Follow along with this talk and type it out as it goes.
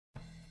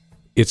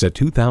It's a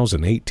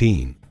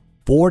 2018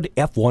 Ford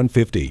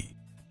F-150.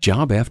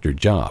 Job after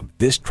job,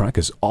 this truck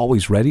is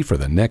always ready for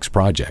the next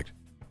project.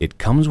 It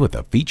comes with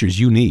the features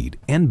you need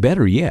and,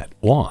 better yet,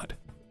 want.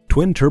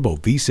 Twin-turbo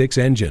V6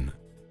 engine,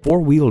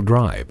 4-wheel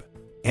drive,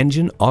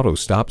 engine auto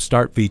stop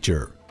start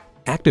feature,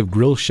 active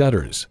grille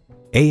shutters,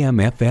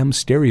 AM/FM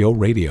stereo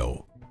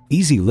radio,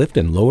 easy lift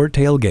and lower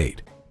tailgate,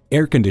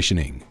 air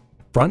conditioning,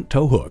 front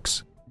tow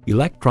hooks,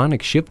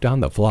 electronic shift on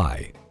the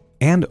fly,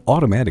 and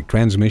automatic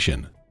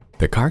transmission.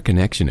 The Car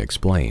Connection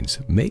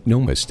explains, make no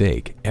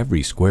mistake,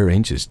 every square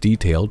inch is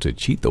detailed to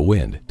cheat the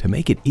wind to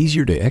make it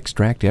easier to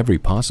extract every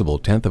possible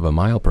tenth of a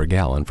mile per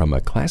gallon from a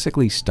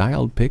classically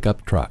styled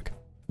pickup truck.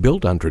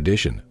 Built on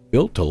tradition,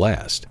 built to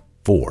last.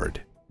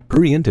 Ford.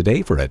 Hurry in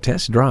today for a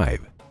test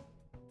drive.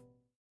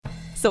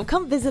 So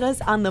come visit us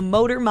on the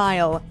Motor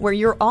Mile, where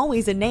you're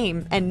always a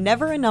name and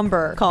never a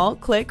number. Call,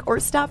 click, or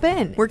stop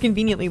in. We're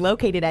conveniently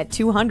located at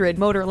 200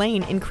 Motor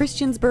Lane in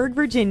Christiansburg,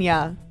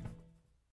 Virginia.